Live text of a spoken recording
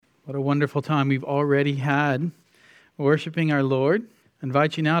What a wonderful time we've already had worshiping our Lord. I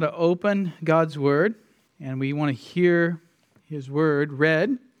invite you now to open God's Word, and we want to hear His Word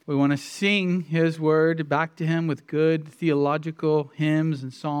read. We want to sing His Word back to Him with good theological hymns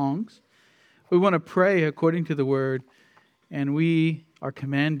and songs. We want to pray according to the Word, and we are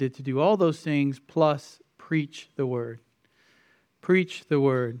commanded to do all those things plus preach the Word. Preach the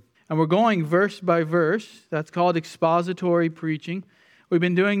Word. And we're going verse by verse. That's called expository preaching. We've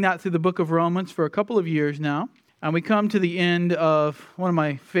been doing that through the book of Romans for a couple of years now. And we come to the end of one of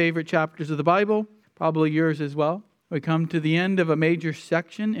my favorite chapters of the Bible, probably yours as well. We come to the end of a major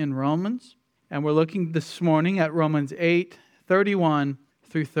section in Romans. And we're looking this morning at Romans 8:31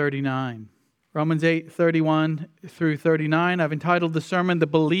 through 39. Romans 8:31 through 39. I've entitled the sermon, The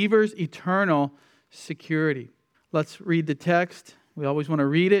Believer's Eternal Security. Let's read the text. We always want to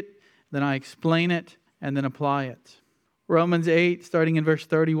read it, then I explain it, and then apply it. Romans 8, starting in verse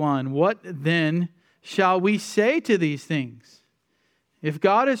 31. What then shall we say to these things? If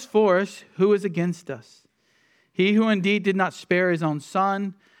God is for us, who is against us? He who indeed did not spare His own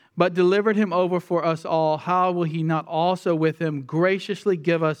Son, but delivered Him over for us all, how will He not also with Him graciously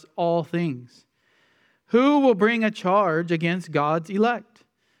give us all things? Who will bring a charge against God's elect?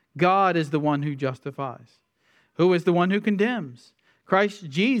 God is the one who justifies. Who is the one who condemns? Christ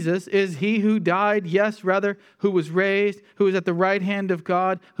Jesus is He who died, yes, rather, who was raised, who is at the right hand of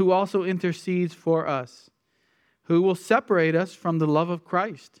God, who also intercedes for us. Who will separate us from the love of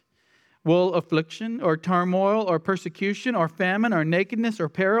Christ? Will affliction or turmoil or persecution or famine or nakedness or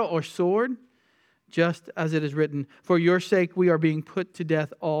peril or sword? Just as it is written, for your sake we are being put to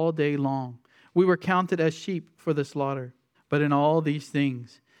death all day long. We were counted as sheep for the slaughter. But in all these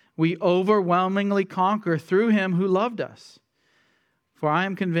things we overwhelmingly conquer through Him who loved us. For I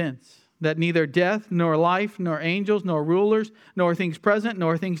am convinced that neither death, nor life, nor angels, nor rulers, nor things present,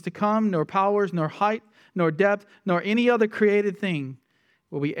 nor things to come, nor powers, nor height, nor depth, nor any other created thing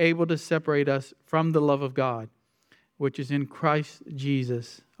will be able to separate us from the love of God, which is in Christ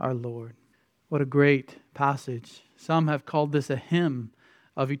Jesus our Lord. What a great passage. Some have called this a hymn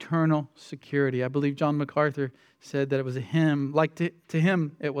of eternal security. I believe John MacArthur said that it was a hymn, like to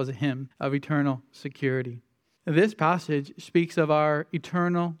him it was a hymn of eternal security. This passage speaks of our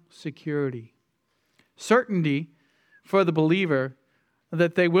eternal security. Certainty for the believer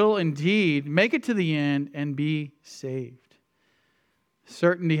that they will indeed make it to the end and be saved.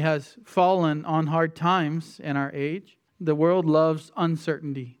 Certainty has fallen on hard times in our age. The world loves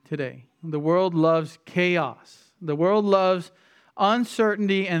uncertainty today. The world loves chaos. The world loves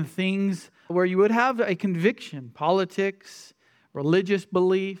uncertainty and things where you would have a conviction, politics, religious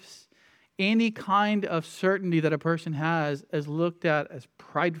beliefs. Any kind of certainty that a person has is looked at as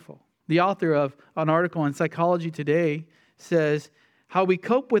prideful. The author of an article in Psychology Today says, how we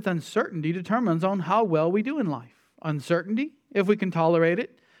cope with uncertainty determines on how well we do in life. Uncertainty, if we can tolerate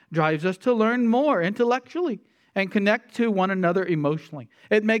it, drives us to learn more intellectually and connect to one another emotionally.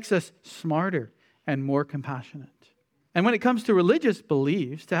 It makes us smarter and more compassionate. And when it comes to religious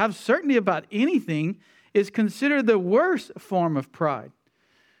beliefs, to have certainty about anything is considered the worst form of pride.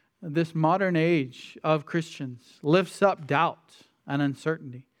 This modern age of Christians lifts up doubt and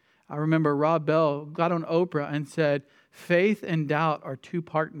uncertainty. I remember Rob Bell got on Oprah and said, faith and doubt are two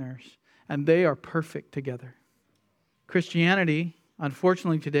partners, and they are perfect together. Christianity,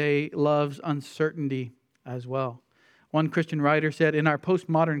 unfortunately today, loves uncertainty as well. One Christian writer said, in our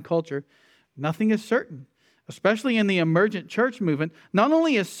postmodern culture, nothing is certain. Especially in the emergent church movement, not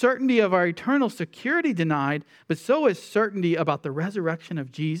only is certainty of our eternal security denied, but so is certainty about the resurrection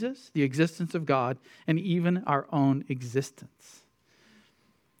of Jesus, the existence of God, and even our own existence.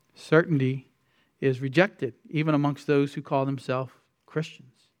 Certainty is rejected, even amongst those who call themselves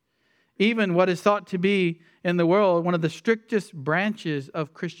Christians. Even what is thought to be in the world one of the strictest branches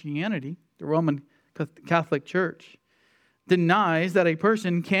of Christianity, the Roman Catholic Church, denies that a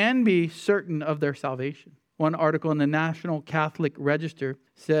person can be certain of their salvation. One article in the National Catholic Register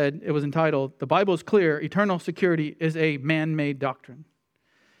said, it was entitled, The Bible is Clear, Eternal Security is a Man-Made Doctrine.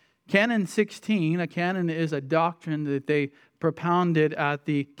 Canon 16, a canon is a doctrine that they propounded at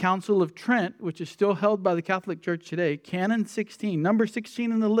the Council of Trent, which is still held by the Catholic Church today. Canon 16, number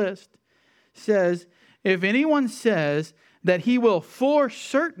 16 in the list, says, if anyone says that he will for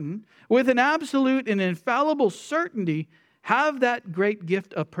certain, with an absolute and infallible certainty, have that great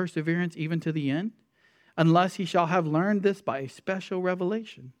gift of perseverance even to the end, unless he shall have learned this by a special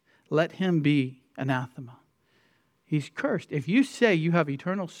revelation, let him be anathema. He's cursed. If you say you have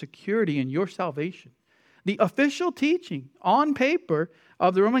eternal security in your salvation, the official teaching on paper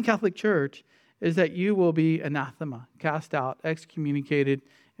of the Roman Catholic Church is that you will be anathema, cast out, excommunicated,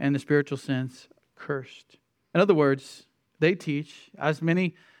 in the spiritual sense, cursed. In other words, they teach, as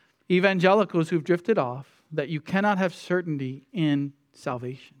many evangelicals who've drifted off, that you cannot have certainty in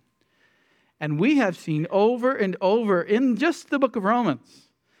salvation. And we have seen over and over in just the book of Romans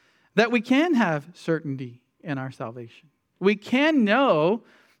that we can have certainty in our salvation. We can know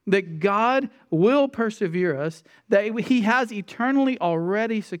that God will persevere us, that He has eternally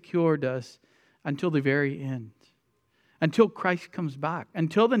already secured us until the very end, until Christ comes back,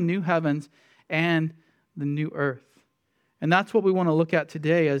 until the new heavens and the new earth. And that's what we want to look at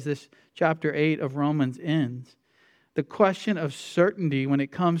today as this chapter 8 of Romans ends. The question of certainty when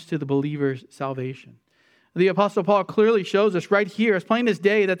it comes to the believer's salvation. The Apostle Paul clearly shows us right here, as plain as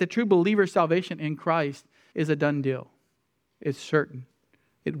day, that the true believer's salvation in Christ is a done deal. It's certain.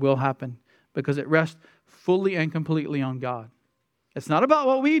 It will happen because it rests fully and completely on God. It's not about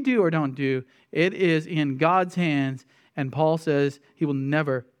what we do or don't do. It is in God's hands, and Paul says He will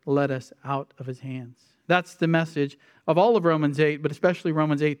never let us out of His hands. That's the message of all of Romans 8, but especially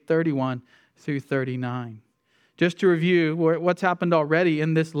Romans 8:31 through 39. Just to review what's happened already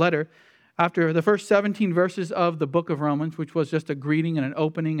in this letter, after the first 17 verses of the book of Romans, which was just a greeting and an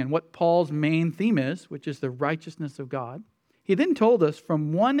opening and what Paul's main theme is, which is the righteousness of God, he then told us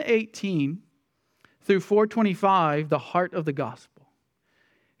from 1:18 through 4:25 the heart of the gospel.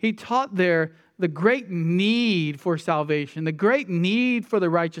 He taught there the great need for salvation, the great need for the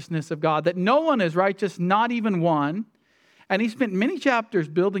righteousness of God, that no one is righteous, not even one. And he spent many chapters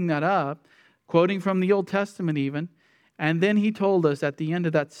building that up, quoting from the Old Testament even. And then he told us at the end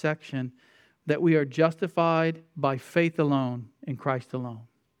of that section that we are justified by faith alone in Christ alone.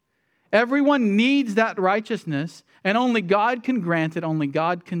 Everyone needs that righteousness, and only God can grant it. Only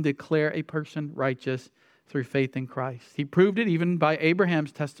God can declare a person righteous through faith in Christ. He proved it even by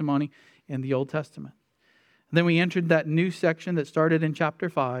Abraham's testimony in the Old Testament. Then we entered that new section that started in chapter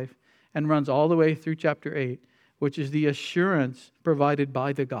 5 and runs all the way through chapter 8, which is the assurance provided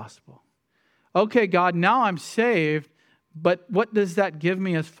by the gospel. Okay, God, now I'm saved, but what does that give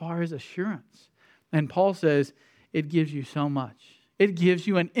me as far as assurance? And Paul says, it gives you so much. It gives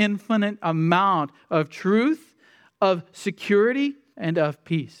you an infinite amount of truth, of security, and of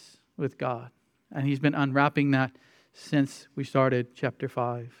peace with God. And he's been unwrapping that since we started chapter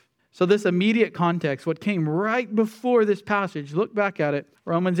 5. So this immediate context, what came right before this passage, look back at it,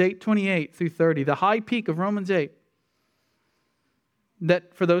 Romans 8:28 through 30, the high peak of Romans 8,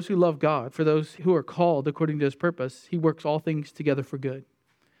 that for those who love God, for those who are called according to His purpose, He works all things together for good.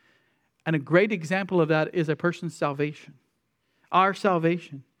 And a great example of that is a person's salvation. Our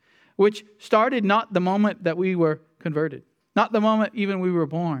salvation, which started not the moment that we were converted, not the moment even we were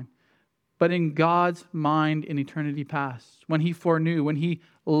born, but in God's mind in eternity past, when He foreknew, when He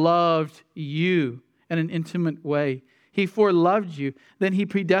loved you in an intimate way. He foreloved you. Then He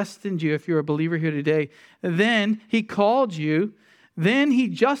predestined you if you're a believer here today. Then He called you. Then He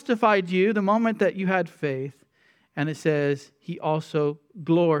justified you the moment that you had faith. And it says He also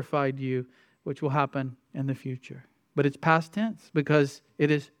glorified you, which will happen in the future. But it's past tense because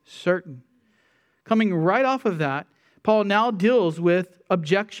it is certain. Coming right off of that, Paul now deals with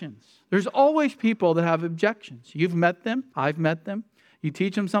objections. There's always people that have objections. You've met them. I've met them. You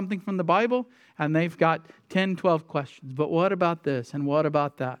teach them something from the Bible, and they've got 10, 12 questions. But what about this? And what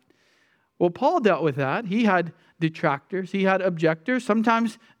about that? Well, Paul dealt with that. He had detractors. He had objectors.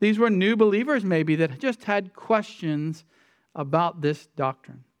 Sometimes these were new believers maybe that just had questions about this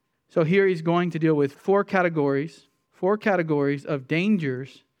doctrine. So here he's going to deal with four categories of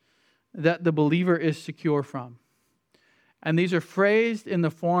dangers that the believer is secure from. And these are phrased in the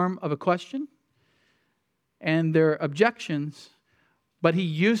form of a question, and they're objections, but he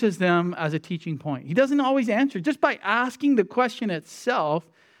uses them as a teaching point. He doesn't always answer. Just by asking the question itself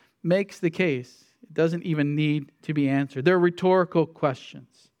makes the case. It doesn't even need to be answered. They're rhetorical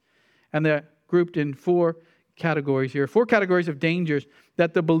questions. And they're grouped in four categories here. Four categories of dangers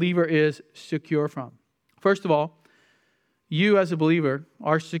that the believer is secure from. First of all, you as a believer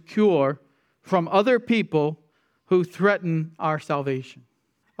are secure from other people who threaten our salvation.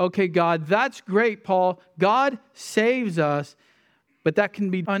 Okay, God, that's great, Paul. God saves us, but that can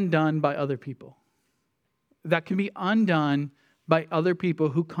be undone by other people. That can be undone by other people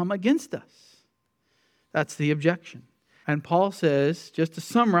who come against us. That's the objection. And Paul says, just to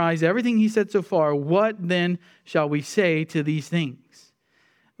summarize everything he said so far, what then shall we say to these things?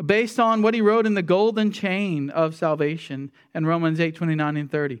 Based on what he wrote in the golden chain of salvation in Romans 8:29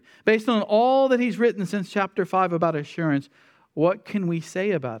 and 30. Based on all that he's written since chapter 5 about assurance, what can we say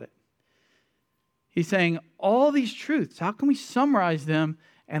about it? He's saying all these truths, how can we summarize them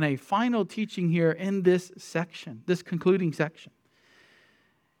in a final teaching here in this section, this concluding section?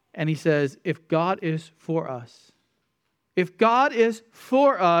 And he says, if God is for us, if God is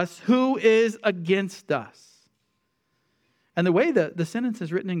for us, who is against us? And the way that the sentence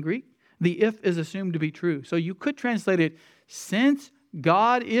is written in Greek, the if is assumed to be true. So you could translate it, since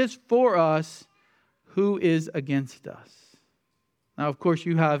God is for us, who is against us? Now, of course,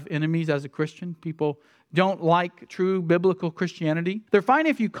 you have enemies as a Christian. People don't like true biblical Christianity. They're fine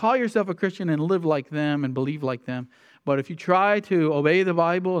if you call yourself a Christian and live like them and believe like them. But if you try to obey the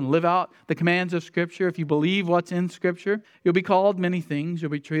Bible and live out the commands of Scripture, if you believe what's in Scripture, you'll be called many things.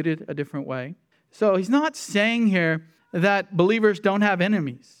 You'll be treated a different way. So he's not saying here that believers don't have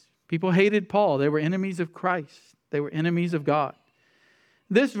enemies. People hated Paul. They were enemies of Christ. They were enemies of God.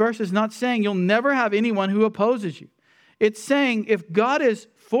 This verse is not saying you'll never have anyone who opposes you. It's saying if God is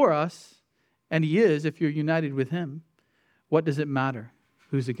for us, and He is if you're united with Him, what does it matter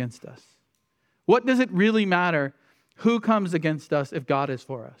who's against us? What does it really matter who comes against us if God is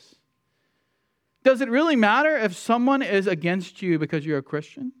for us? Does it really matter if someone is against you because you're a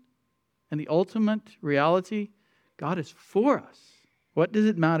Christian? And the ultimate reality, God is for us. What does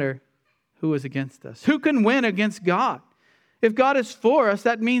it matter who is against us? Who can win against God? If God is for us,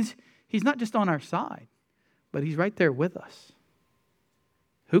 that means He's not just on our side, but He's right there with us.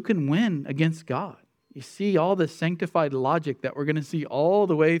 Who can win against God? You see all the sanctified logic that we're going to see all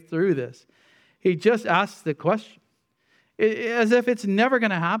the way through this. He just asks the question, as if it's never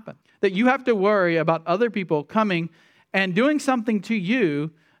going to happen, that you have to worry about other people coming and doing something to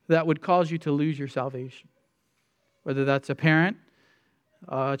you that would cause you to lose your salvation. Whether that's a parent,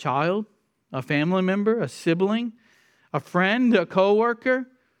 a child, a family member, a sibling, a friend, a coworker,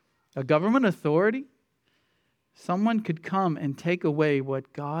 a government authority. Someone could come and take away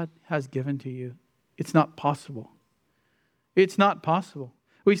what God has given to you. It's not possible. It's not possible.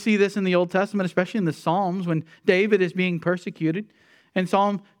 We see this in the Old Testament, especially in the Psalms, when David is being persecuted. In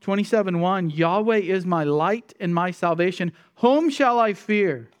Psalm 27:1, Yahweh is my light and my salvation. Whom shall I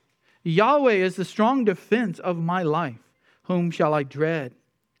fear? Yahweh is the strong defense of my life. Whom shall I dread?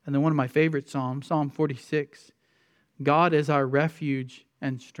 And then one of my favorite Psalms, Psalm 46. God is our refuge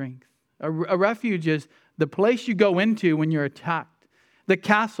and strength. A refuge is the place you go into when you're attacked. The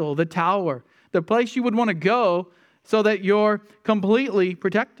castle, the tower, the place you would want to go so that you're completely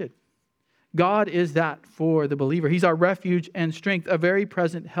protected. God is that for the believer. He's our refuge and strength, a very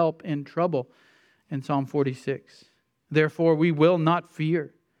present help in trouble in Psalm 46. Therefore, we will not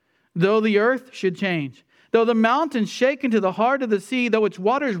fear. Though the earth should change, though the mountains shake into the heart of the sea, though its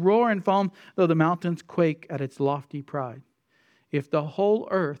waters roar and foam, though the mountains quake at its lofty pride. If the whole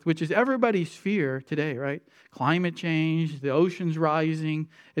earth, which is everybody's fear today, right? Climate change, the ocean's rising,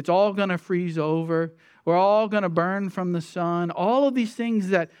 it's all going to freeze over. We're all going to burn from the sun. All of these things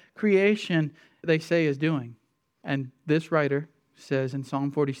that creation, they say, is doing. And this writer says in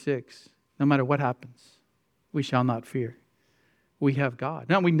Psalm 46, no matter what happens, we shall not fear. We have God.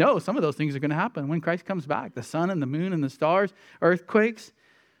 Now we know some of those things are going to happen when Christ comes back. The sun and the moon and the stars, earthquakes.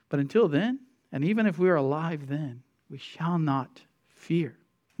 But until then, and even if we're alive then, we shall not fear.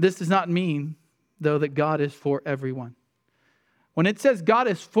 This does not mean, though, that God is for everyone. When it says God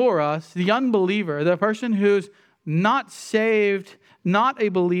is for us, the unbeliever, the person who's not saved, not a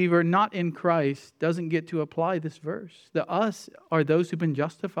believer, not in Christ, doesn't get to apply this verse. The us are those who've been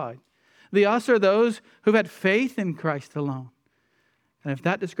justified. The us are those who've had faith in Christ alone. And if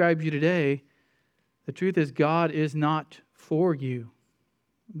that describes you today, the truth is God is not for you.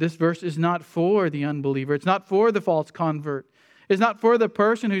 This verse is not for the unbeliever. It's not for the false convert. It's not for the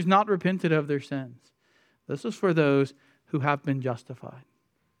person who's not repented of their sins. This is for those who have been justified.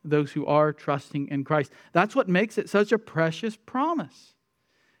 Those who are trusting in Christ. That's what makes it such a precious promise.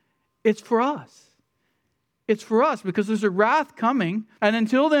 It's for us. It's for us because there's a wrath coming. And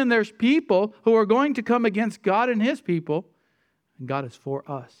until then, there's people who are going to come against God and His people. And God is for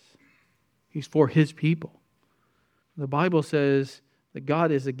us. He's for His people. The Bible says that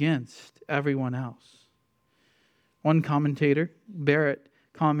God is against everyone else. One commentator, Barrett,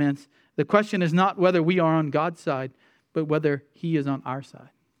 comments, the question is not whether we are on God's side, but whether He is on our side.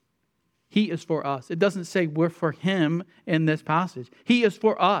 He is for us. It doesn't say we're for Him in this passage. He is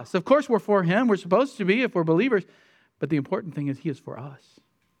for us. Of course we're for Him. We're supposed to be if we're believers. But the important thing is He is for us.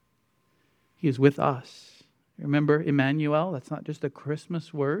 He is with us. Remember Emmanuel? That's not just a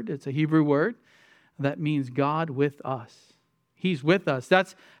Christmas word. It's a Hebrew word. That means God with us. He's with us.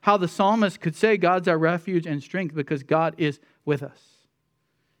 That's how the psalmist could say God's our refuge and strength, because God is with us.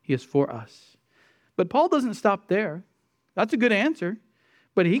 He is for us. But Paul doesn't stop there. That's a good answer.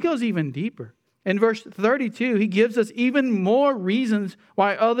 But he goes even deeper. In verse 32, he gives us even more reasons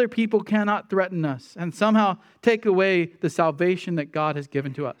why other people cannot threaten us and somehow take away the salvation that God has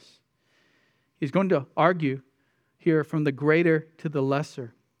given to us. He's going to argue here from the greater to the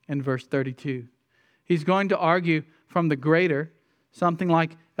lesser in verse 32. He's going to argue from the greater, something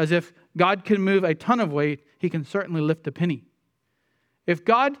like as if God can move a ton of weight, he can certainly lift a penny. If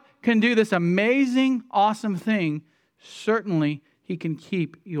God can do this amazing, awesome thing, certainly he can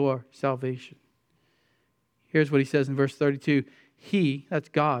keep your salvation. Here's what he says in verse 32. He, that's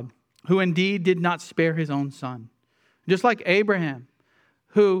God, who indeed did not spare his own son. Just like Abraham,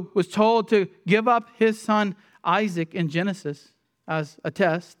 who was told to give up his son Isaac in Genesis as a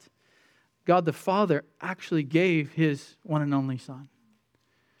test, God the Father actually gave his one and only son.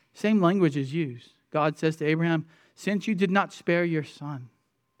 Same language is used. God says to Abraham, since you did not spare your son,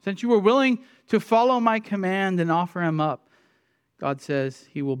 since you were willing to follow my command and offer him up, God says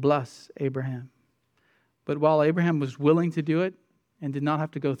he will bless Abraham. But while Abraham was willing to do it and did not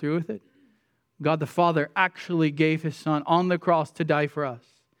have to go through with it, God the Father actually gave his son on the cross to die for us.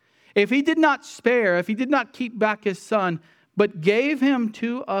 If he did not spare, if he did not keep back his son, but gave him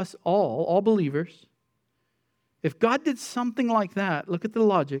to us all believers, if God did something like that, look at the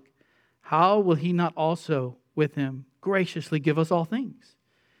logic, how will he not also with him graciously give us all things?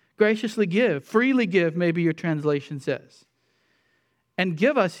 Graciously give, freely give, maybe your translation says. And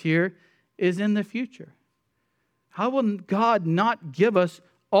give us here is in the future. How will God not give us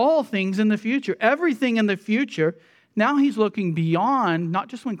all things in the future? Everything in the future. Now he's looking beyond, not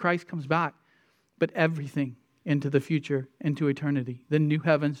just when Christ comes back, but everything into the future, into eternity. The new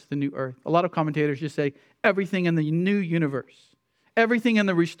heavens, the new earth. A lot of commentators just say everything in the new universe. Everything in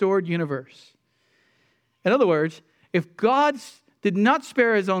the restored universe. In other words, if God did not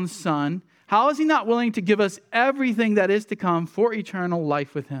spare his own son, how is he not willing to give us everything that is to come for eternal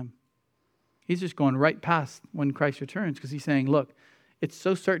life with him? He's just going right past when Christ returns because he's saying, look, it's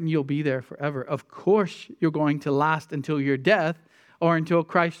so certain you'll be there forever. Of course you're going to last until your death or until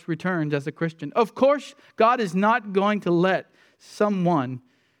Christ returns as a Christian. Of course, God is not going to let someone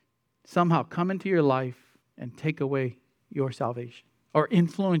somehow come into your life and take away your salvation or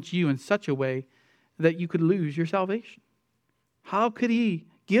influence you in such a way that you could lose your salvation. How could he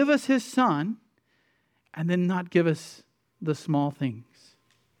give us his son and then not give us the small things?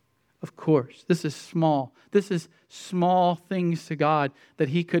 Of course, this is small. This is small things to God that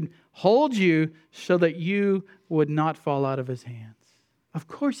he could hold you so that you would not fall out of his hands. Of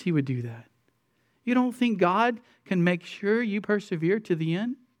course he would do that. You don't think God can make sure you persevere to the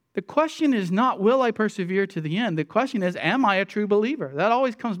end? The question is not, will I persevere to the end? The question is, am I a true believer? That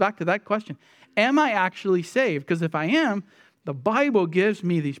always comes back to that question. Am I actually saved? Because if I am, the Bible gives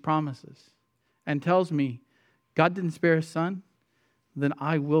me these promises and tells me God didn't spare his son, then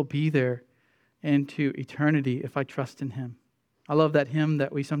I will be there into eternity if I trust in him. I love that hymn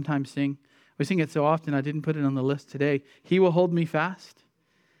that we sometimes sing. We sing it so often, I didn't put it on the list today. He will hold me fast.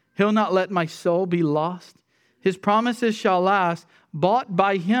 He'll not let my soul be lost. His promises shall last, bought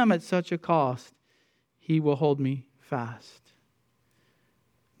by him at such a cost. He will hold me fast.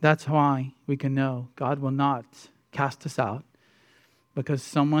 That's why we can know God will not cast us out, because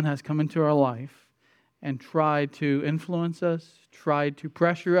someone has come into our life and tried to influence us, tried to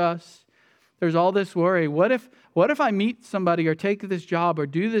pressure us. There's all this worry. What if I meet somebody or take this job or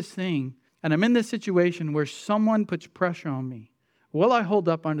do this thing and I'm in this situation where someone puts pressure on me? Will I hold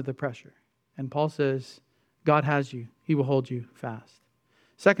up under the pressure? And Paul says, God has you. He will hold you fast.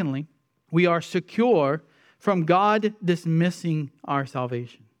 Secondly, we are secure from God dismissing our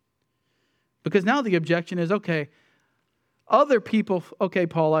salvation. Because now the objection is, okay, other people, okay,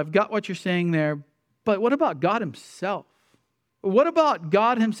 Paul, I've got what you're saying there, but what about God himself? What about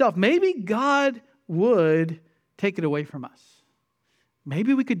God himself? Maybe God would take it away from us.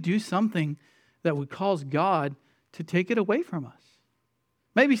 Maybe we could do something that would cause God to take it away from us.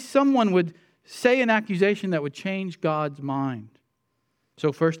 Maybe someone would say an accusation that would change God's mind.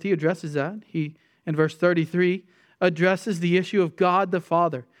 So first he addresses that. He, in verse 33, addresses the issue of God the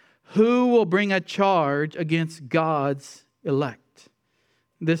Father. Who will bring a charge against God's elect?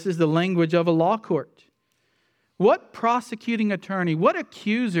 This is the language of a law court. What prosecuting attorney, what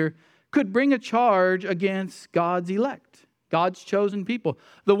accuser could bring a charge against God's elect, God's chosen people,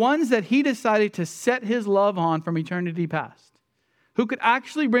 the ones that he decided to set his love on from eternity past? Who could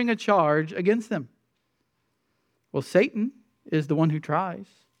actually bring a charge against them? Well, Satan is the one who tries.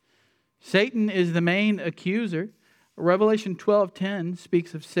 Satan is the main accuser. Revelation 12:10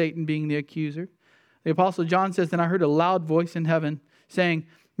 speaks of Satan being the accuser. The Apostle John says, "Then I heard a loud voice in heaven saying,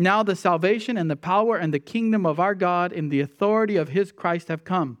 'Now the salvation and the power and the kingdom of our God and the authority of his Christ have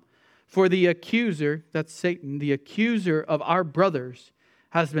come. For the accuser, that's Satan, the accuser of our brothers,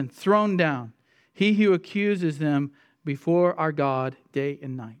 has been thrown down. He who accuses them before our God day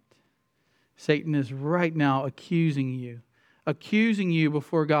and night. Satan is right now accusing you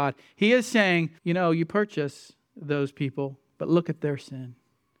before God. He is saying, you purchase those people, but look at their sin.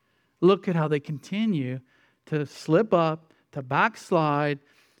 Look at how they continue to slip up, to backslide,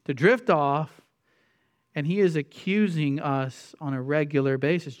 to drift off. And he is accusing us on a regular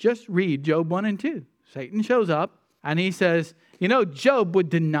basis. Just read Job 1 and 2. Satan shows up and he says, Job would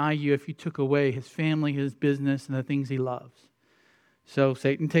deny you if you took away his family, his business, and the things he loves. So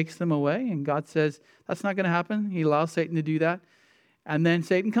Satan takes them away, and God says, that's not going to happen. He allows Satan to do that. And then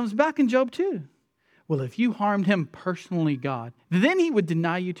Satan comes back in Job 2. Well, if you harmed him personally, God, then he would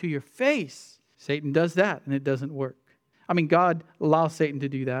deny you to your face. Satan does that, and it doesn't work. God allows Satan to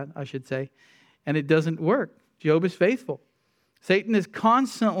do that, I should say, and it doesn't work. Job is faithful. Satan is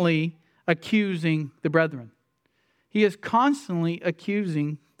constantly accusing the brethren. He is constantly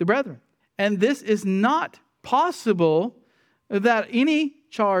accusing the brethren. And this is not possible that any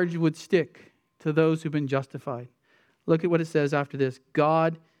charge would stick to those who've been justified. Look at what it says after this.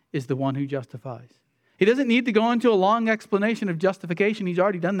 God is the one who justifies. He doesn't need to go into a long explanation of justification. He's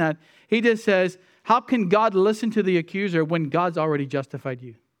already done that. He just says, how can God listen to the accuser when God's already justified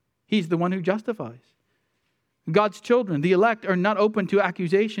you? He's the one who justifies. God's children, the elect, are not open to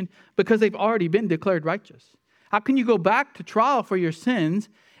accusation because they've already been declared righteous. How can you go back to trial for your sins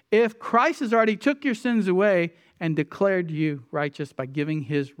if Christ has already took your sins away and declared you righteous by giving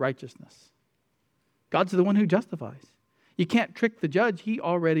his righteousness? God's the one who justifies. You can't trick the judge. He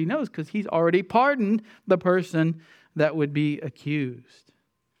already knows because he's already pardoned the person that would be accused.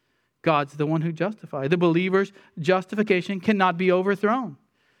 God's the one who justifies. The believer's justification cannot be overthrown.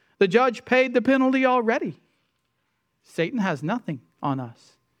 The judge paid the penalty already. Satan has nothing on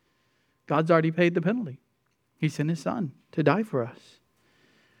us. God's already paid the penalty. He sent his son to die for us.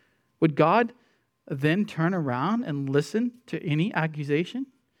 Would God then turn around and listen to any accusation?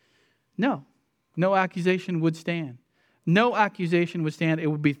 No. No accusation would stand. No accusation would stand. It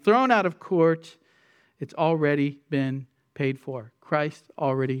would be thrown out of court. It's already been paid for. Christ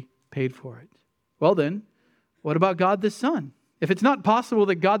already paid for it. Well then, what about God the Son? If it's not possible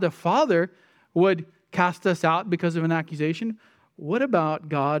that God the Father would cast us out because of an accusation, what about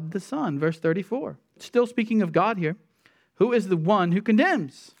God the Son? Verse 34. Still speaking of God here. Who is the one who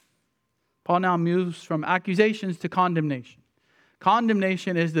condemns? Paul now moves from accusations to condemnation.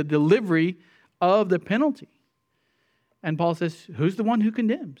 Condemnation is the delivery of the penalty. And Paul says, who's the one who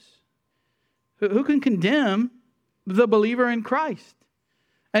condemns? Who can condemn the believer in Christ?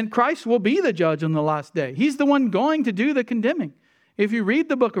 And Christ will be the judge on the last day. He's the one going to do the condemning. If you read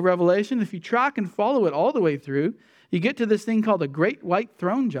the book of Revelation, if you track and follow it all the way through, you get to this thing called the Great White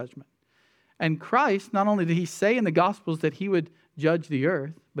Throne Judgment. And Christ, not only did he say in the Gospels that he would judge the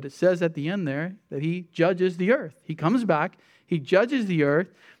earth, but it says at the end there that he judges the earth. He comes back, he judges the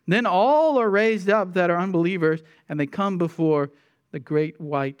earth, then all are raised up that are unbelievers, and they come before the Great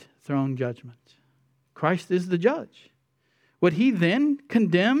White Throne Judgment. Christ is the judge. Would he then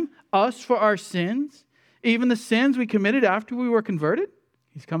condemn us for our sins, even the sins we committed after we were converted?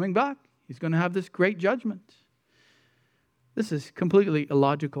 He's coming back. He's going to have this great judgment. This is completely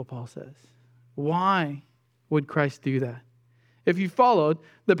illogical, Paul says. Why would Christ do that? If you followed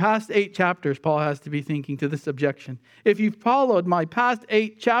the past 8 chapters, Paul has to be thinking to this objection. If you followed my past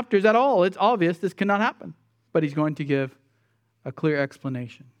 8 chapters at all, it's obvious this cannot happen. But he's going to give a clear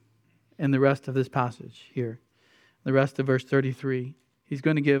explanation in the rest of this passage here. The rest of verse 33. He's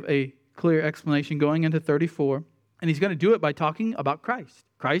going to give a clear explanation going into 34. And he's going to do it by talking about Christ.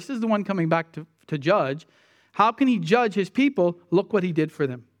 Christ is the one coming back to judge. How can he judge his people? Look what he did for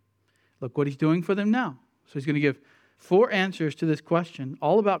them. Look what he's doing for them now. So he's going to give 4 answers to this question,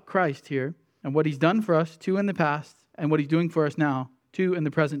 all about Christ here, and what he's done for us, 2 in the past, and what he's doing for us now, 2 in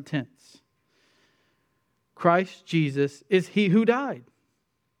the present tense. Christ Jesus is he who died.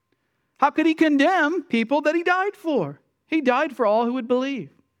 How could he condemn people that he died for? He died for all who would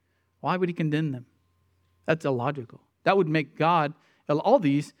believe. Why would he condemn them? That's illogical. That would make God, all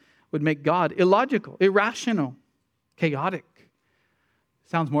these would make God illogical, irrational, chaotic.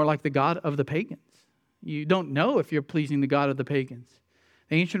 Sounds more like the God of the pagans. You don't know if you're pleasing the God of the pagans.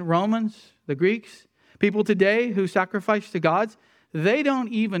 The ancient Romans, the Greeks, people today who sacrifice to gods, they don't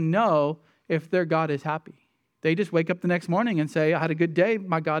even know if their God is happy. They just wake up the next morning and say, I had a good day,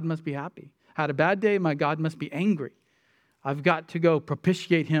 my God must be happy. I had a bad day, my God must be angry. I've got to go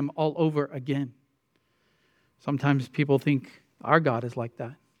propitiate him all over again. Sometimes people think our God is like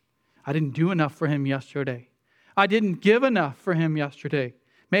that. I didn't do enough for him yesterday. I didn't give enough for him yesterday.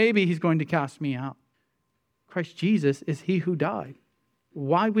 Maybe he's going to cast me out. Christ Jesus is he who died.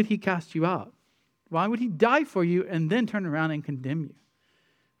 Why would he cast you out? Why would he die for you and then turn around and condemn you?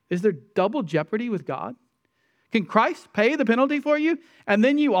 Is there double jeopardy with God? Can Christ pay the penalty for you and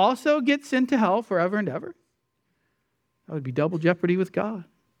then you also get sent to hell forever and ever? That would be double jeopardy with God.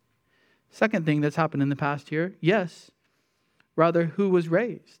 Second thing that's happened in the past year, yes, rather, who was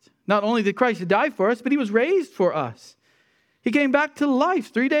raised. Not only did Christ die for us, but he was raised for us. He came back to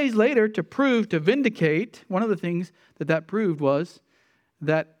life 3 days later to prove, to vindicate. One of the things that proved was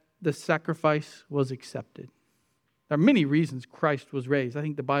that the sacrifice was accepted. There are many reasons Christ was raised. I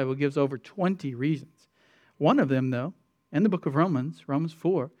think the Bible gives over 20 reasons. One of them, though, in the book of Romans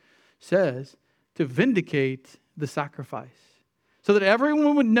 4, says to vindicate the sacrifice, so that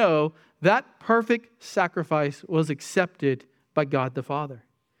everyone would know that perfect sacrifice was accepted by God the Father.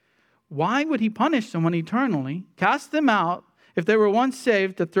 Why would he punish someone eternally, cast them out, if they were once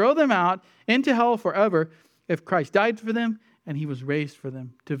saved, to throw them out into hell forever, if Christ died for them and he was raised for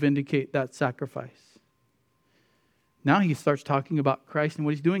them to vindicate that sacrifice? Now he starts talking about Christ and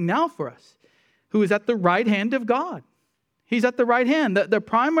what he's doing now for us, who is at the right hand of God. He's at the right hand. The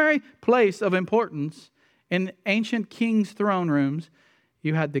primary place of importance in ancient kings' throne rooms,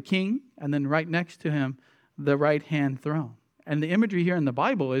 you had the king, and then right next to him, the right-hand throne. And the imagery here in the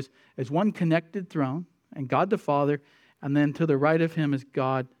Bible is one connected throne, and God the Father, and then to the right of him is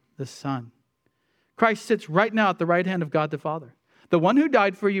God the Son. Christ sits right now at the right hand of God the Father. The one who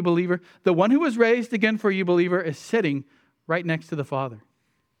died for you, believer, the one who was raised again for you, believer, is sitting right next to the Father.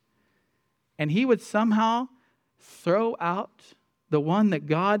 And he would somehow throw out the one that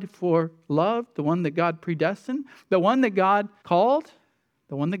God foreloved, the one that God predestined, the one that God called,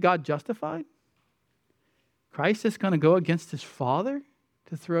 the one that God justified. Christ is going to go against his Father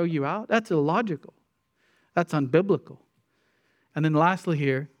to throw you out? That's illogical. That's unbiblical. And then lastly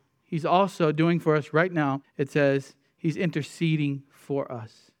here, he's also doing for us right now, it says he's interceding for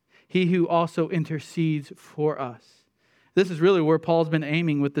us. He who also intercedes for us. This is really where Paul's been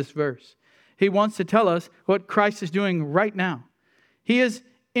aiming with this verse. He wants to tell us what Christ is doing right now. He is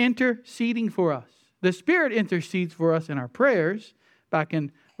interceding for us. The Spirit intercedes for us in our prayers. Back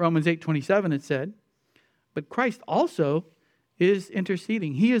in Romans 8:27 it said. But Christ also is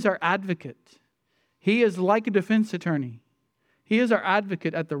interceding. He is our advocate. He is like a defense attorney. He is our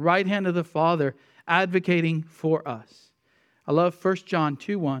advocate at the right hand of the Father, advocating for us. I love 1 John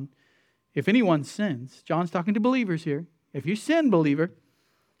 2:1. If anyone sins, John's talking to believers here. If you sin, believer,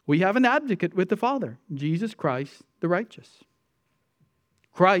 we have an advocate with the Father, Jesus Christ, the righteous.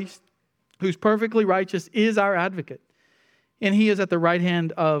 Christ, who's perfectly righteous, is our advocate. And he is at the right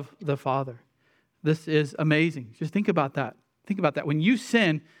hand of the Father. This is amazing. Just think about that. Think about that. When you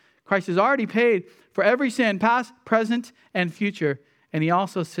sin, Christ has already paid for every sin, past, present, and future. And he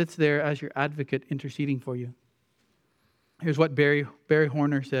also sits there as your advocate interceding for you. Here's what Barry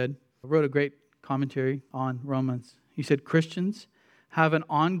Horner said. He wrote a great commentary on Romans. He said, Christians have an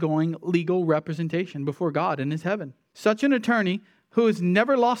ongoing legal representation before God in his heaven. Such an attorney who has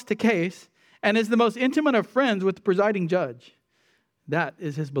never lost a case and is the most intimate of friends with the presiding judge. That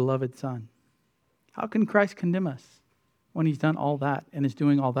is his beloved Son. How can Christ condemn us when he's done all that and is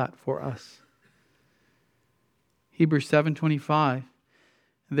doing all that for us? Hebrews 7:25.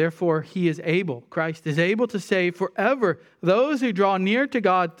 Therefore, he is able, Christ is able to save forever those who draw near to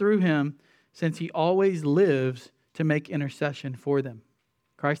God through him, since he always lives to make intercession for them.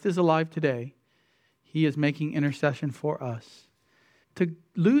 Christ is alive today. He is making intercession for us. To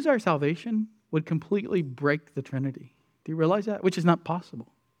lose our salvation would completely break the Trinity. Do you realize that? Which is not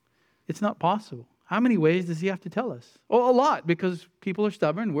possible. It's not possible. How many ways does he have to tell us? Oh, a lot, because people are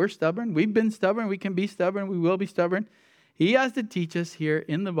stubborn. We're stubborn. We've been stubborn. We can be stubborn. We will be stubborn. He has to teach us here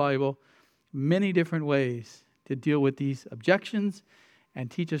in the Bible many different ways to deal with these objections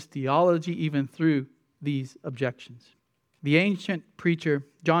and teach us theology even through these objections. The ancient preacher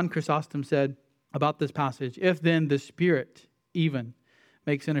John Chrysostom said about this passage, if then the Spirit even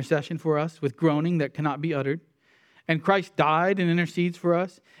makes intercession for us with groaning that cannot be uttered, and Christ died and intercedes for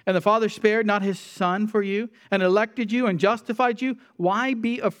us, and the Father spared not his Son for you, and elected you and justified you, why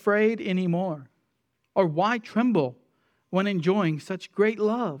be afraid anymore? Or why tremble when enjoying such great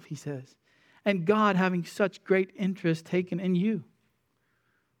love, he says, and God having such great interest taken in you?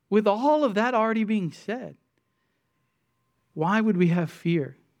 With all of that already being said, why would we have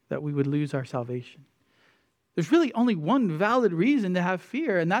fear that we would lose our salvation? There's really only one valid reason to have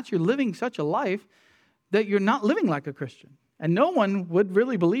fear, and that's you're living such a life that you're not living like a Christian. And no one would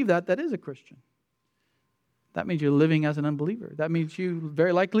really believe that is a Christian. That means you're living as an unbeliever. That means you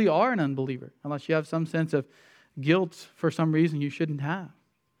very likely are an unbeliever, unless you have some sense of guilt for some reason you shouldn't have.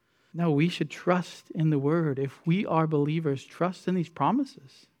 No, we should trust in the Word. If we are believers, trust in these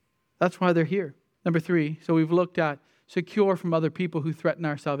promises. That's why they're here. Number 3, so we've looked at secure from other people who threaten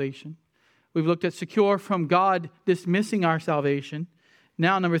our salvation. We've looked at secure from God dismissing our salvation.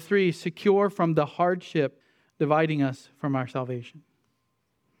 Now, number 3, secure from the hardship dividing us from our salvation.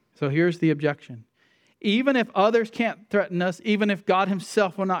 So here's the objection. Even if others can't threaten us, even if God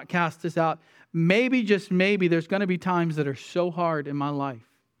himself will not cast us out, maybe, just maybe, there's going to be times that are so hard in my life.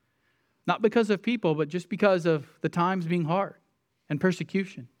 Not because of people, but just because of the times being hard and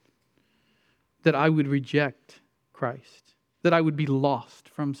persecution, that I would reject Christ, that I would be lost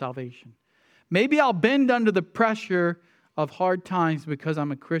from salvation. Maybe I'll bend under the pressure of hard times because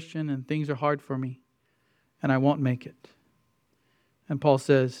I'm a Christian and things are hard for me, and I won't make it. And Paul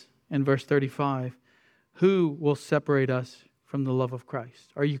says in verse 35, who will separate us from the love of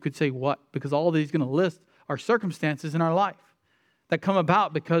Christ? Or you could say what? Because all that he's going to list are circumstances in our life that come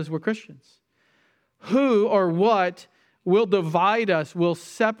about because we're Christians. Who or what will divide us, will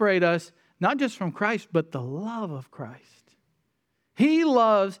separate us, not just from Christ, but the love of Christ? He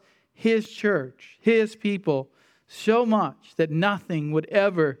loves his church, his people, so much that nothing would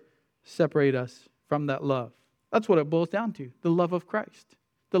ever separate us from that love. That's what it boils down to, the love of Christ,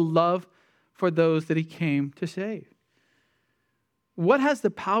 the love for those that he came to save. What has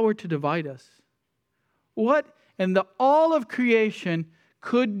the power to divide us? What in all of creation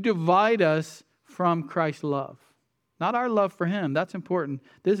could divide us from Christ's love? Not our love for him, that's important.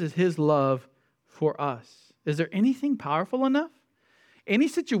 This is his love for us. Is there anything powerful enough? Any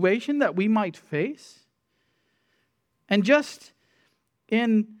situation that we might face? And just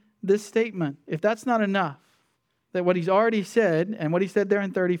in this statement, if that's not enough, that what he's already said and what he said there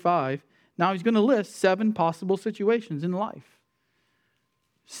in 35, now he's going to list 7 possible situations in life.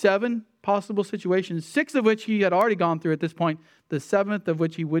 7 possible situations, 6 of which he had already gone through at this point, the 7th of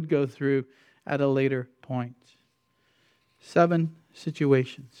which he would go through at a later point. 7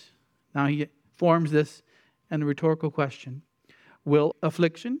 situations. Now he forms this in a rhetorical question. Will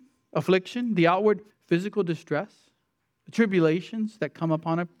affliction, the outward physical distress, the tribulations that come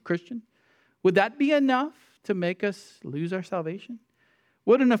upon a Christian, would that be enough to make us lose our salvation?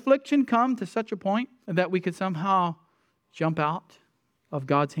 Would an affliction come to such a point that we could somehow jump out of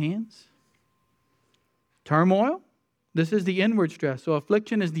God's hands? Turmoil, this is the inward stress. So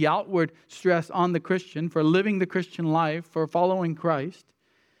affliction is the outward stress on the Christian for living the Christian life, for following Christ.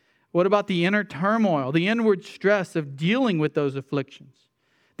 What about the inner turmoil, the inward stress of dealing with those afflictions?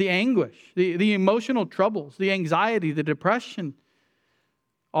 The anguish, the emotional troubles, the anxiety, the depression,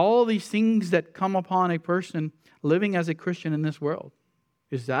 all these things that come upon a person living as a Christian in this world.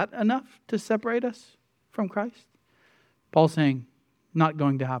 Is that enough to separate us from Christ? Paul's saying, not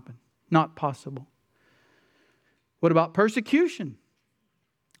going to happen. Not possible. What about persecution?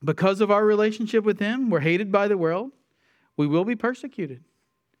 Because of our relationship with him, we're hated by the world. We will be persecuted.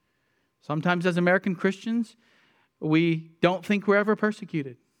 Sometimes as American Christians, we don't think we're ever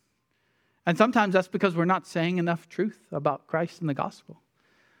persecuted. And sometimes that's because we're not saying enough truth about Christ and the gospel.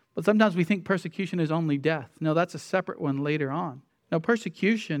 But sometimes we think persecution is only death. No, that's a separate one later on. No,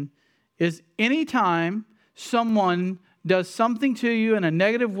 persecution is any time someone does something to you in a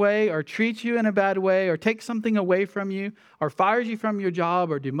negative way or treats you in a bad way or takes something away from you or fires you from your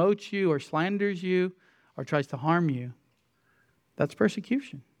job or demotes you or slanders you or tries to harm you. That's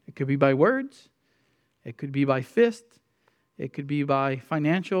persecution. It could be by words. It could be by fist. It could be by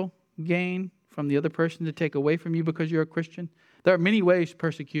financial gain from the other person to take away from you because you're a Christian. There are many ways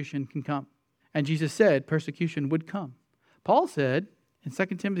persecution can come. And Jesus said persecution would come. Paul said in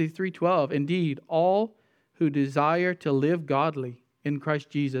 2 Timothy 3:12, indeed, all who desire to live godly in Christ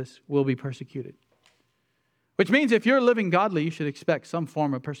Jesus will be persecuted. Which means if you're living godly, you should expect some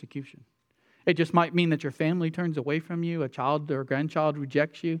form of persecution. It just might mean that your family turns away from you, a child or a grandchild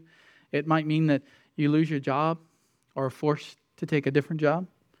rejects you. It might mean that you lose your job or are forced to take a different job.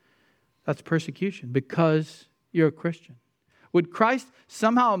 That's persecution because you're a Christian. Would Christ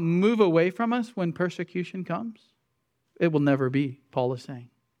somehow move away from us when persecution comes? It will never be, Paul is saying.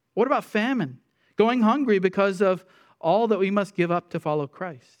 What about famine? Going hungry because of all that we must give up to follow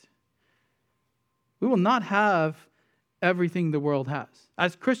Christ. We will not have everything the world has.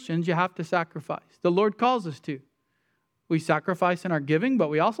 As Christians, you have to sacrifice. The Lord calls us to. We sacrifice in our giving, but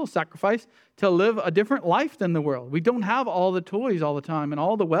we also sacrifice to live a different life than the world. We don't have all the toys all the time and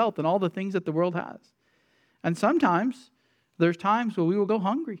all the wealth and all the things that the world has. And sometimes there's times where we will go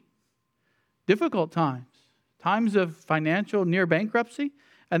hungry. Difficult times. Times of financial near bankruptcy.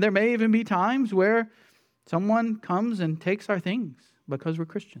 And there may even be times where someone comes and takes our things because we're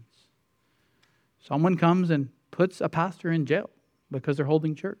Christians. Someone comes and puts a pastor in jail because they're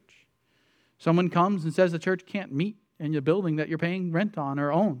holding church. Someone comes and says the church can't meet in your building that you're paying rent on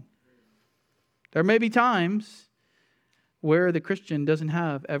or own. There may be times where the Christian doesn't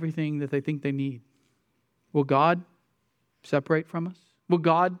have everything that they think they need. Will God separate from us? Will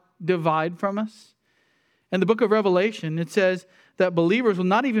God divide from us? In the book of Revelation, it says that believers will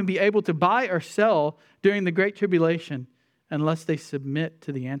not even be able to buy or sell during the Great Tribulation unless they submit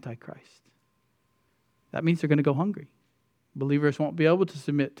to the Antichrist. That means they're going to go hungry. Believers won't be able to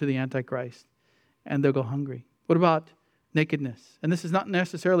submit to the Antichrist, and they'll go hungry. What about nakedness? And this is not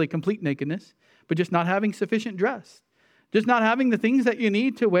necessarily complete nakedness, but just not having sufficient dress. Just not having the things that you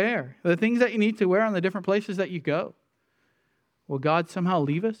need to wear. The things that you need to wear on the different places that you go. Will God somehow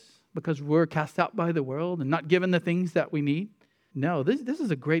leave us because we're cast out by the world and not given the things that we need? No, this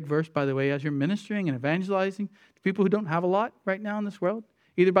is a great verse, by the way, as you're ministering and evangelizing to people who don't have a lot right now in this world,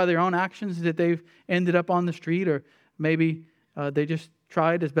 either by their own actions that they've ended up on the street, or maybe they just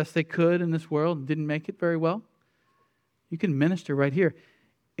tried as best they could in this world and didn't make it very well. You can minister right here.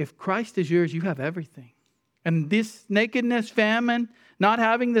 If Christ is yours, you have everything. And this nakedness, famine, not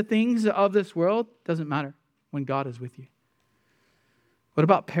having the things of this world, doesn't matter when God is with you. What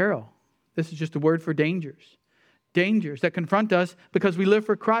about peril? This is just a word for dangers. Dangers that confront us because we live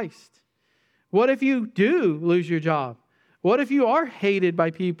for Christ. What if you do lose your job? What if you are hated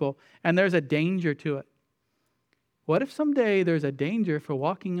by people and there's a danger to it? What if someday there's a danger for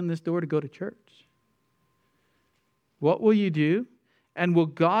walking in this door to go to church? What will you do? And will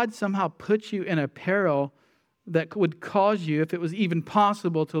God somehow put you in a peril that would cause you, if it was even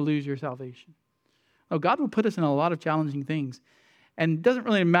possible, to lose your salvation? Oh, God will put us in a lot of challenging things. And it doesn't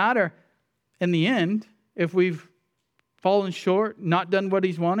really matter in the end if we've fallen short, not done what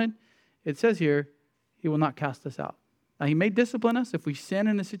He's wanted. It says here, He will not cast us out. Now, He may discipline us if we sin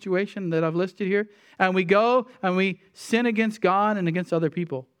in a situation that I've listed here, and we go and we sin against God and against other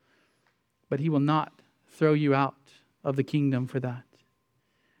people. But He will not throw you out of the kingdom for that.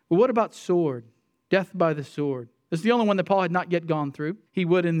 Well, what about sword? Death by the sword. This is the only one that Paul had not yet gone through. He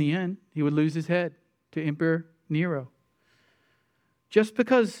would in the end. He would lose his head to Emperor Nero. Just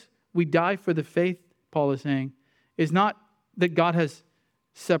because we die for the faith, Paul is saying, is not that God has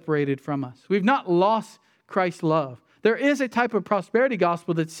separated from us. We've not lost Christ's love. There is a type of prosperity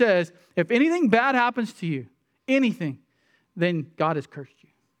gospel that says, if anything bad happens to you, anything, then God has cursed you.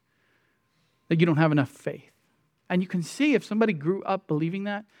 That you don't have enough faith. And you can see if somebody grew up believing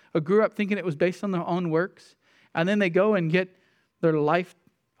that, or grew up thinking it was based on their own works, and then they go and get their life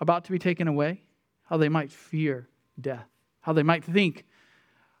about to be taken away, how they might fear death. How they might think,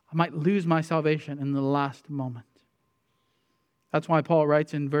 I might lose my salvation in the last moment. That's why Paul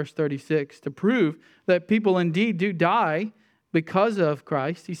writes in verse 36, to prove that people indeed do die because of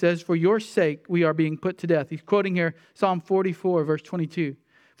Christ. He says, for your sake we are being put to death. He's quoting here Psalm 44, verse 22.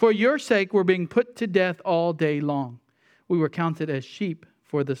 For your sake we're being put to death all day long. We were counted as sheep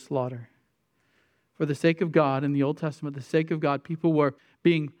for the slaughter. For the sake of God, in the Old Testament, the sake of God, people were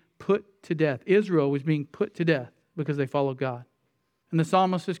being put to death. Israel was being put to death because they followed God. And the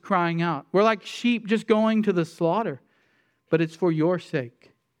psalmist is crying out, we're like sheep just going to the slaughter, but it's for your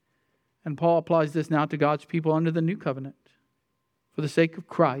sake. And Paul applies this now to God's people under the new covenant. For the sake of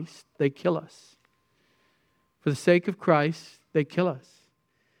Christ, they kill us. For the sake of Christ, they kill us.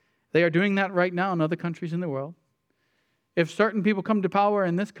 They are doing that right now in other countries in the world. If certain people come to power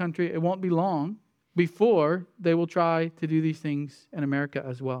in this country, it won't be long before they will try to do these things in America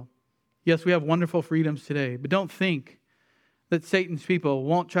as well. Yes, we have wonderful freedoms today, but don't think that Satan's people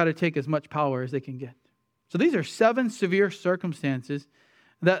won't try to take as much power as they can get. So these are 7 severe circumstances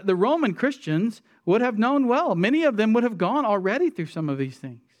that the Roman Christians would have known well. Many of them would have gone already through some of these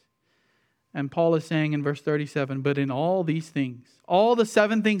things. And Paul is saying in verse 37, but in all these things, all the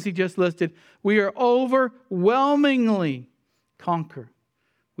 7 things he just listed, we are overwhelmingly conquer.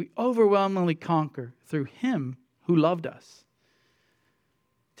 We overwhelmingly conquer through Him who loved us.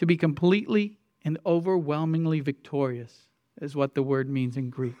 To be completely and overwhelmingly victorious is what the word means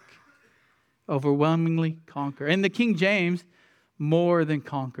in Greek. Overwhelmingly conquer. In the King James, more than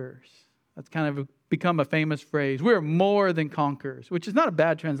conquerors. That's kind of become a famous phrase. We're more than conquerors, which is not a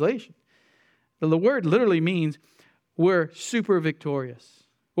bad translation. The word literally means we're super victorious.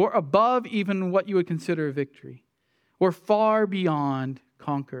 Or above even what you would consider a victory. We're far beyond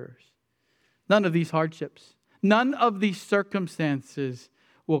conquerors. None of these hardships, none of these circumstances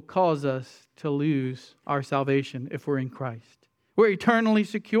will cause us to lose our salvation if we're in Christ. We're eternally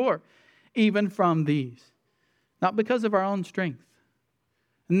secure even from these. Not because of our own strength.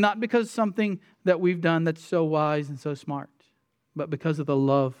 Not because of something that we've done that's so wise and so smart. But because of the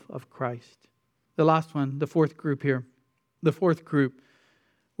love of Christ. The last one, the fourth group here. The fourth group.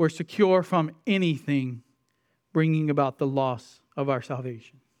 we're secure from anything bringing about the loss of our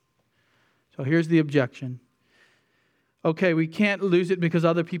salvation. So here's the objection. Okay, we can't lose it because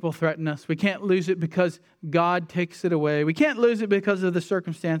other people threaten us. We can't lose it because God takes it away. We can't lose it because of the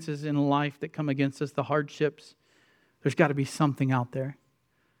circumstances in life that come against us, the hardships. There's got to be something out there.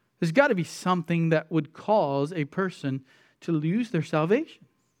 There's got to be something that would cause a person to lose their salvation.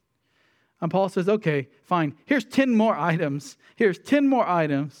 And Paul says, okay, fine. Here's 10 more items. Here's 10 more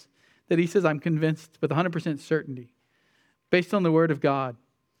items that he says, I'm convinced with 100% certainty, based on the word of God,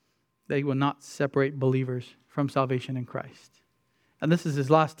 they will not separate believers from salvation in Christ. And this is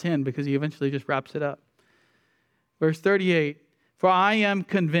his last 10 because he eventually just wraps it up. Verse 38, for I am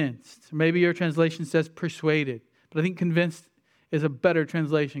convinced. Maybe your translation says persuaded, but I think convinced is a better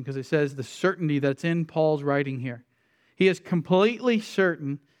translation because it says the certainty that's in Paul's writing here. He is completely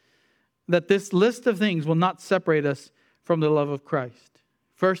certain that this list of things will not separate us from the love of Christ.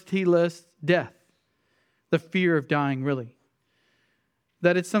 First, he lists death, the fear of dying, really.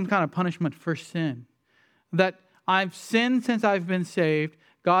 That it's some kind of punishment for sin. That I've sinned since I've been saved.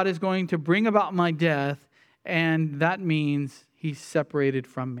 God is going to bring about my death, and that means He's separated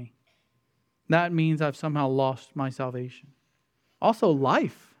from me. That means I've somehow lost my salvation. Also,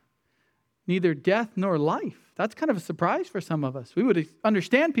 life. Neither death nor life. That's kind of a surprise for some of us. We would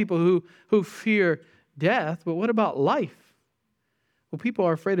understand people who fear death, but what about life? Well, people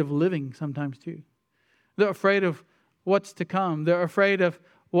are afraid of living sometimes too. They're afraid of what's to come. They're afraid of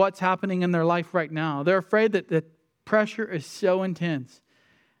what's happening in their life right now. They're afraid that the pressure is so intense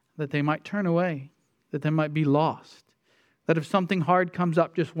that they might turn away, that they might be lost, that if something hard comes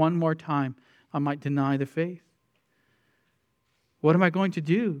up just one more time, I might deny the faith. What am I going to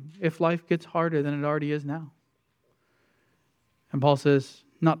do if life gets harder than it already is now? And Paul says,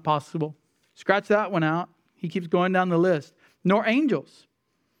 not possible. Scratch that one out. He keeps going down the list. Nor angels.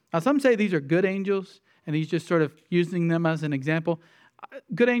 Now some say these are good angels, and he's just sort of using them as an example.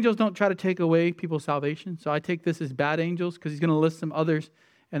 Good angels don't try to take away people's salvation. So I take this as bad angels because he's going to list some others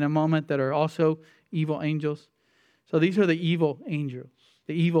in a moment that are also evil angels. So these are the evil angels,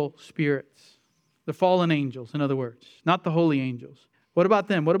 the evil spirits, the fallen angels, in other words, not the holy angels. What about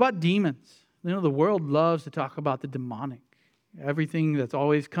them? What about demons? You know, the world loves to talk about the demonic. Everything that's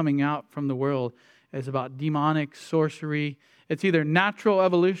always coming out from the world is about demonic sorcery. It's either natural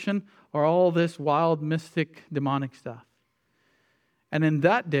evolution or all this wild, mystic, demonic stuff. And in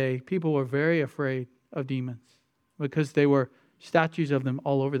that day, people were very afraid of demons because they were statues of them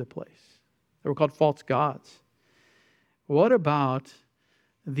all over the place. They were called false gods. What about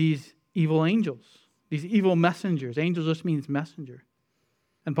these evil angels, these evil messengers? Angel just means messenger.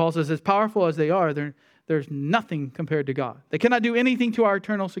 And Paul says, as powerful as they are, there's nothing compared to God. They cannot do anything to our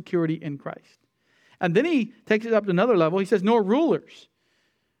eternal security in Christ. And then he takes it up to another level. He says, nor rulers.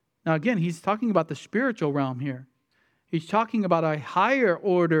 Now again, he's talking about the spiritual realm here. He's talking about a higher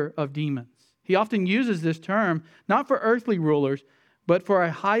order of demons. He often uses this term, not for earthly rulers, but for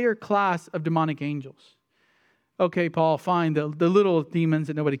a higher class of demonic angels. Okay, Paul, fine, the little demons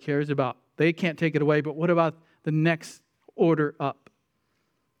that nobody cares about, they can't take it away, but what about the next order up?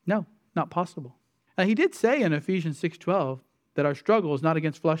 No, not possible. Now, he did say in Ephesians 6:12 that our struggle is not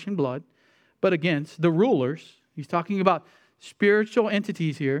against flesh and blood, but against the rulers. He's talking about spiritual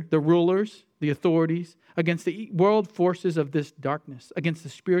entities here, the rulers, the authorities, against the world forces of this darkness, against the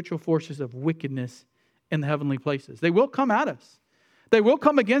spiritual forces of wickedness in the heavenly places. They will come at us. They will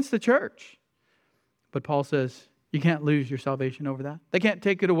come against the church. But Paul says, you can't lose your salvation over that. They can't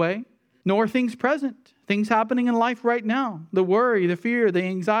take it away, nor things present, things happening in life right now. The worry, the fear, the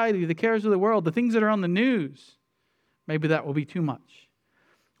anxiety, the cares of the world, the things that are on the news. Maybe that will be too much.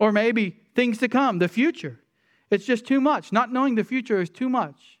 Or maybe things to come, the future. It's just too much. Not knowing the future is too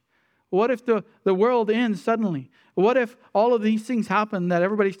much. What if the world ends suddenly? What if all of these things happen that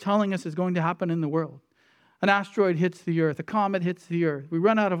everybody's telling us is going to happen in the world? An asteroid hits the earth. A comet hits the earth. We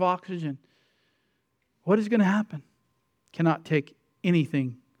run out of oxygen. What is going to happen? Cannot take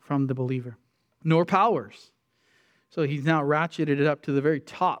anything from the believer. Nor powers. So he's now ratcheted it up to the very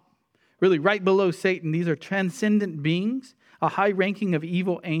top. Really right below Satan. These are transcendent beings. A high ranking of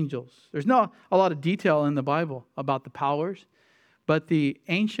evil angels. There's not a lot of detail in the Bible about the powers. But the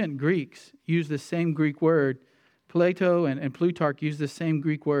ancient Greeks used the same Greek word. Plato and Plutarch used the same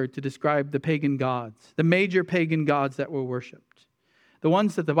Greek word to describe the pagan gods. The major pagan gods that were worshipped. The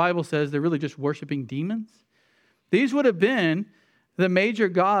ones that the Bible says they're really just worshiping demons. These would have been the major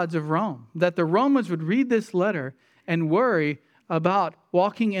gods of Rome. That the Romans would read this letter and worry about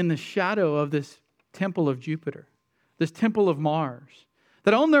walking in the shadow of this temple of Jupiter. This temple of Mars.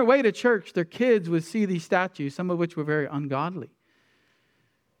 That on their way to church, their kids would see these statues, some of which were very ungodly.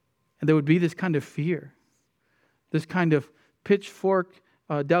 And there would be this kind of fear, this kind of pitchfork,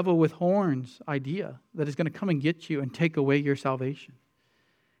 devil with horns idea that is going to come and get you and take away your salvation.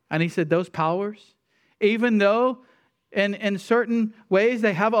 And he said those powers, even though in certain ways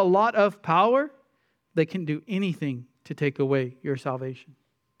they have a lot of power, they can do anything to take away your salvation.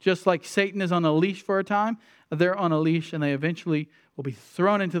 Just like Satan is on a leash for a time, they're on a leash and they eventually will be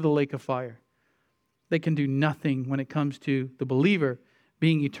thrown into the lake of fire. They can do nothing when it comes to the believer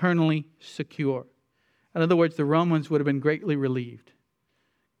being eternally secure. In other words, the Romans would have been greatly relieved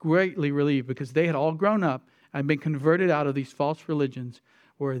because they had all grown up and been converted out of these false religions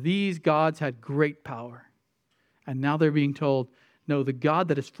where these gods had great power. And now they're being told, no, the God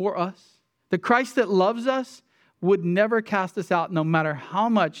that is for us, the Christ that loves us, would never cast us out no matter how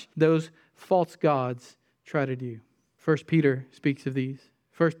much those false gods try to do. 1 Peter speaks of these.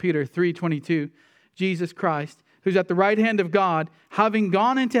 1 Peter 3:22, Jesus Christ, who's at the right hand of God, having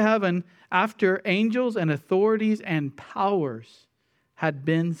gone into heaven after angels and authorities and powers had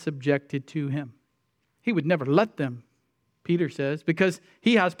been subjected to him. He would never let them, Peter says, because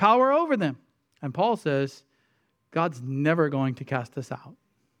he has power over them. And Paul says, God's never going to cast us out,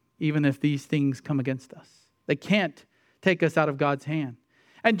 even if these things come against us. They can't take us out of God's hand.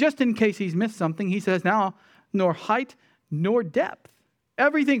 And just in case he's missed something, he says now, nor height nor depth.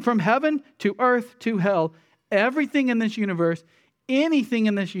 Everything from heaven to earth to hell, everything in this universe, anything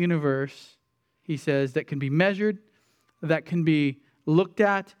in this universe, he says, that can be measured, that can be looked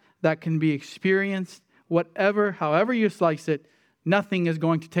at, that can be experienced, whatever, however you slice it, nothing is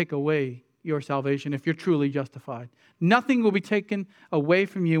going to take away your salvation if you're truly justified. Nothing will be taken away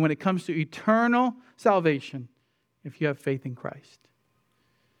from you when it comes to eternal salvation if you have faith in Christ.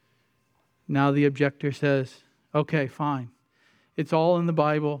 Now the objector says, okay, fine. It's all in the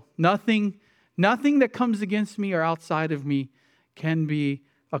Bible. Nothing that comes against me or outside of me can be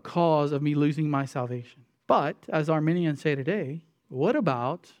a cause of me losing my salvation. But, as Arminians say today, what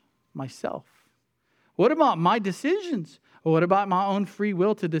about myself? What about my decisions? Or what about my own free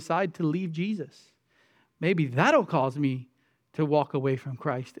will to decide to leave Jesus? Maybe that'll cause me to walk away from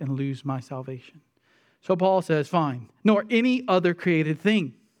Christ and lose my salvation. So Paul says, fine, nor any other created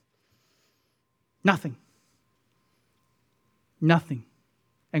thing. Nothing,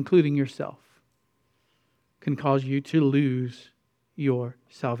 including yourself, can cause you to lose your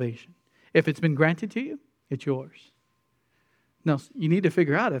salvation. If it's been granted to you, it's yours. Now, you need to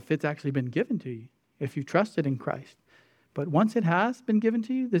figure out if it's actually been given to you, if you trusted in Christ. But once it has been given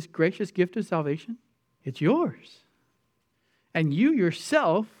to you, this gracious gift of salvation, it's yours. And you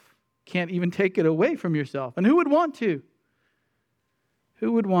yourself can't even take it away from yourself. And who would want to?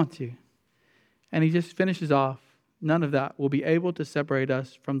 Who would want to? And he just finishes off, none of that will be able to separate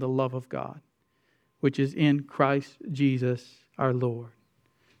us from the love of God, which is in Christ Jesus our Lord.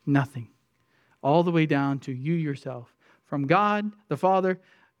 Nothing. All the way down to you yourself. From God the Father,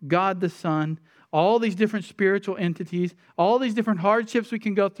 God the Son, all these different spiritual entities, all these different hardships we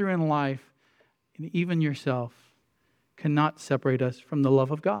can go through in life, and even yourself cannot separate us from the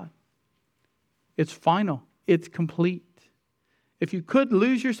love of God. It's final. It's complete. If you could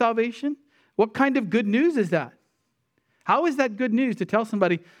lose your salvation, what kind of good news is that? How is that good news to tell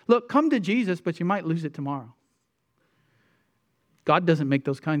somebody, look, come to Jesus, but you might lose it tomorrow? God doesn't make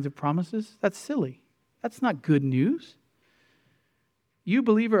those kinds of promises. That's silly. That's not good news. You,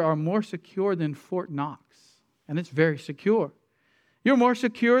 believer, are more secure than Fort Knox, and it's very secure. You're more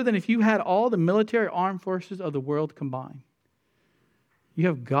secure than if you had all the military armed forces of the world combined. You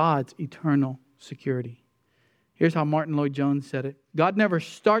have God's eternal security. Here's how Martin Lloyd-Jones said it. God never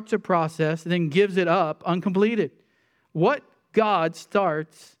starts a process and then gives it up uncompleted. What God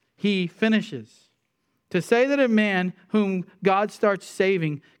starts, He finishes. To say that a man whom God starts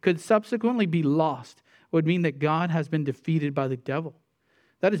saving could subsequently be lost would mean that God has been defeated by the devil.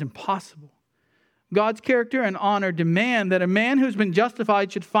 That is impossible. God's character and honor demand that a man who's been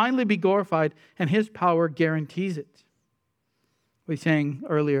justified should finally be glorified, and His power guarantees it. We sang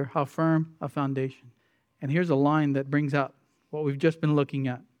earlier, how firm a foundation. And here's a line that brings out what we've just been looking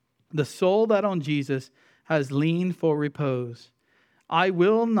at. The soul that on Jesus has leaned for repose, I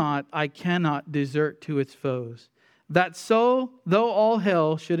will not, I cannot desert to its foes. That soul, though all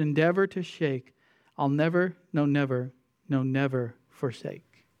hell should endeavor to shake, I'll never, no never, no never forsake.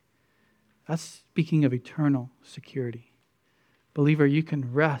 That's speaking of eternal security. Believer, you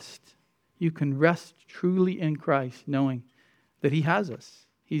can rest. You can rest truly in Christ, knowing that He has us.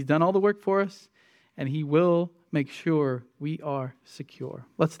 He's done all the work for us, and He will make sure we are secure.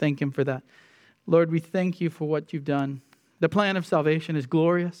 Let's thank Him for that. Lord, we thank You for what You've done. The plan of salvation is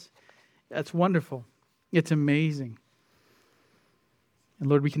glorious. It's wonderful. It's amazing. And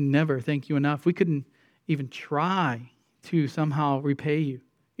Lord, we can never thank you enough. We couldn't even try to somehow repay you.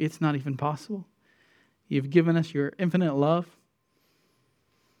 It's not even possible. You've given us your infinite love.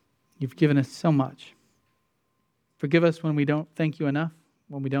 You've given us so much. Forgive us when we don't thank you enough,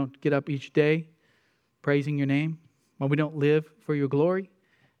 when we don't get up each day praising your name, when we don't live for your glory.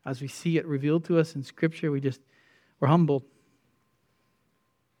 As we see it revealed to us in Scripture, we're humbled.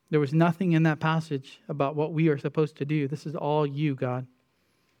 There was nothing in that passage about what we are supposed to do. This is all you, God,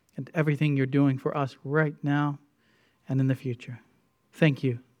 and everything you're doing for us right now and in the future. Thank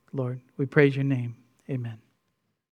you, Lord. We praise your name. Amen.